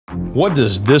What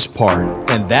does this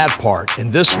part and that part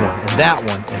and this one and that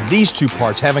one and these two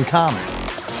parts have in common?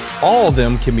 All of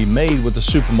them can be made with the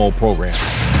SuperMold program.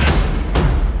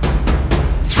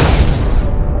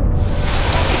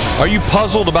 Are you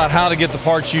puzzled about how to get the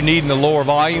parts you need in the lower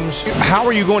volumes? How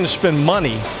are you going to spend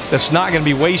money that's not going to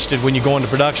be wasted when you go into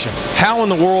production? How in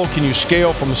the world can you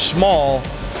scale from small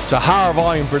to higher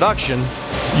volume production?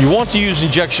 You want to use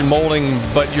injection molding,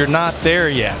 but you're not there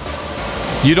yet.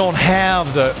 You don't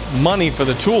have the money for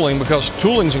the tooling because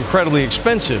tooling is incredibly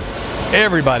expensive.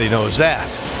 Everybody knows that.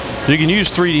 You can use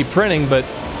 3D printing, but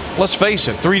let's face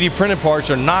it, 3D printed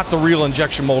parts are not the real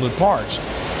injection molded parts.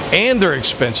 And they're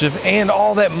expensive, and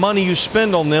all that money you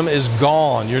spend on them is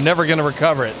gone. You're never going to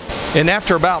recover it. And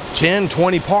after about 10,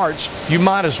 20 parts, you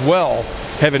might as well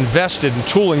have invested in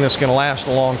tooling that's going to last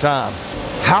a long time.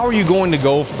 How are you going to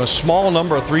go from a small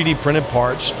number of 3D printed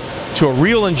parts to a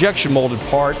real injection molded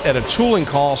part at a tooling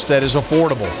cost that is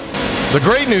affordable? The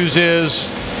great news is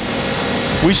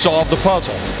we solved the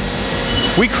puzzle.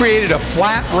 We created a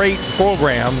flat rate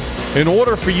program in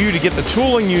order for you to get the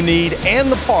tooling you need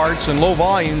and the parts in low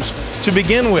volumes to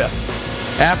begin with.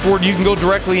 Afterward, you can go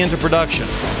directly into production.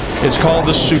 It's called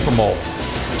the SuperMold.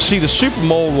 See, the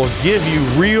SuperMold will give you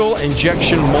real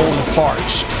injection molded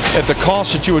parts at the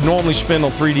cost that you would normally spend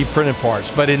on 3D printed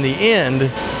parts. But in the end,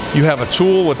 you have a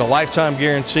tool with a lifetime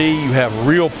guarantee. You have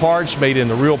real parts made in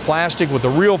the real plastic with the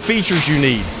real features you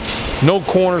need. No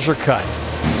corners are cut.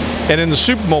 And in the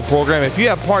SuperMold program, if you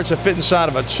have parts that fit inside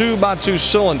of a 2x2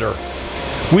 cylinder,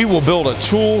 we will build a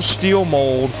tool steel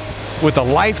mold with a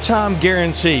lifetime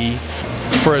guarantee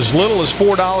for as little as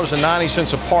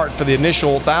 $4.90 a part for the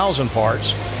initial 1,000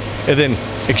 parts, and then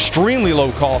extremely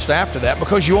low cost after that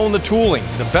because you own the tooling.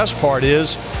 The best part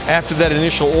is, after that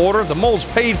initial order, the mold's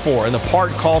paid for and the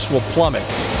part cost will plummet.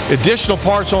 Additional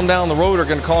parts on down the road are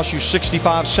going to cost you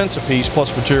 65 cents a piece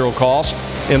plus material cost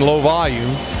in low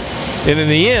volume. And in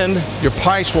the end, your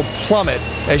price will plummet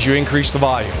as you increase the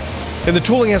volume. And the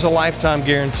tooling has a lifetime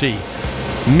guarantee.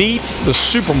 Meet the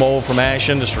SuperMold from Ash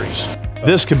Industries.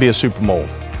 This could be a SuperMold,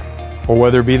 or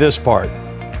whether it be this part,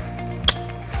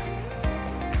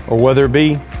 or whether it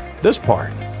be this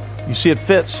part. You see, it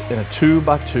fits in a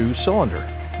 2x2 cylinder.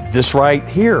 This right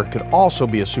here could also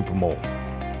be a SuperMold.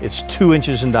 It's 2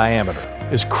 inches in diameter.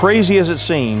 As crazy as it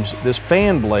seems, this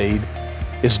fan blade,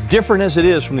 as different as it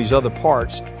is from these other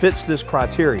parts, fits this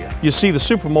criteria. You see, the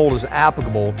SuperMold is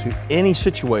applicable to any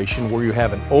situation where you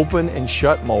have an open and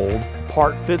shut mold.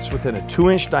 Part fits within a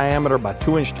 2-inch diameter by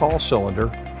 2-inch tall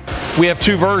cylinder. We have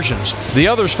 2 versions. The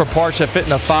other's for parts that fit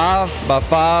in a 5 by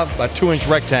 5 by 2-inch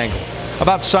rectangle,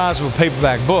 about the size of a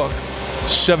paperback book,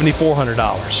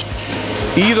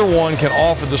 $7,400. Either one can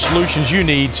offer the solutions you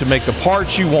need to make the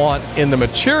parts you want in the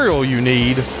material you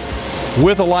need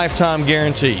with a lifetime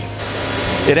guarantee.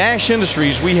 At Ash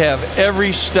Industries, we have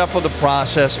every step of the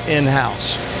process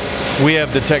in-house. We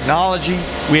have the technology,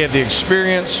 we have the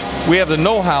experience, we have the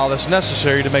know-how that's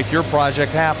necessary to make your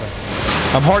project happen.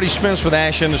 I'm Hardy Spence with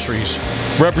Ash Industries,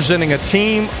 representing a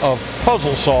team of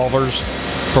puzzle solvers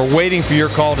who are waiting for your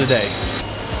call today.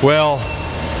 Well,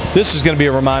 this is going to be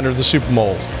a reminder of the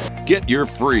SuperMold. Get your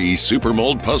free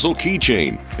SuperMold puzzle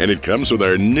keychain, and it comes with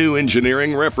our new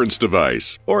engineering reference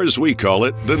device, or as we call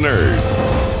it, the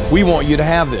N.E.R.D. We want you to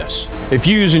have this. If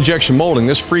you use injection molding,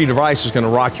 this free device is going to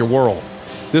rock your world.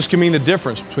 This can mean the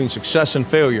difference between success and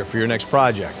failure for your next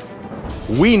project.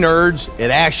 We nerds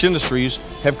at Ash Industries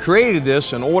have created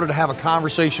this in order to have a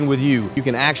conversation with you. You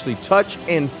can actually touch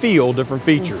and feel different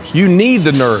features. You need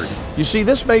the N.E.R.D. You see,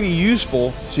 this may be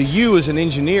useful to you as an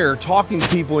engineer talking to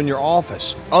people in your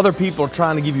office. Other people are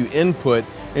trying to give you input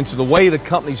into the way the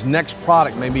company's next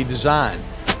product may be designed.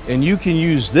 And you can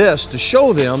use this to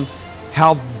show them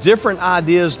how different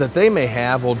ideas that they may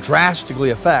have will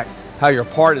drastically affect how your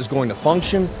part is going to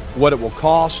function, what it will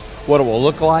cost, what it will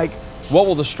look like, what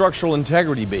will the structural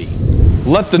integrity be.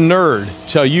 Let the N.E.R.D.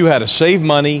 tell you how to save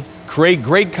money, create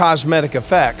great cosmetic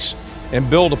effects, and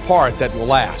build a part that will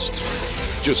last.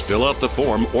 Just fill out the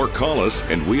form or call us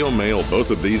and we'll mail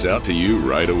both of these out to you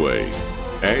right away.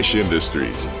 Ash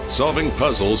Industries, solving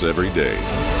puzzles every day.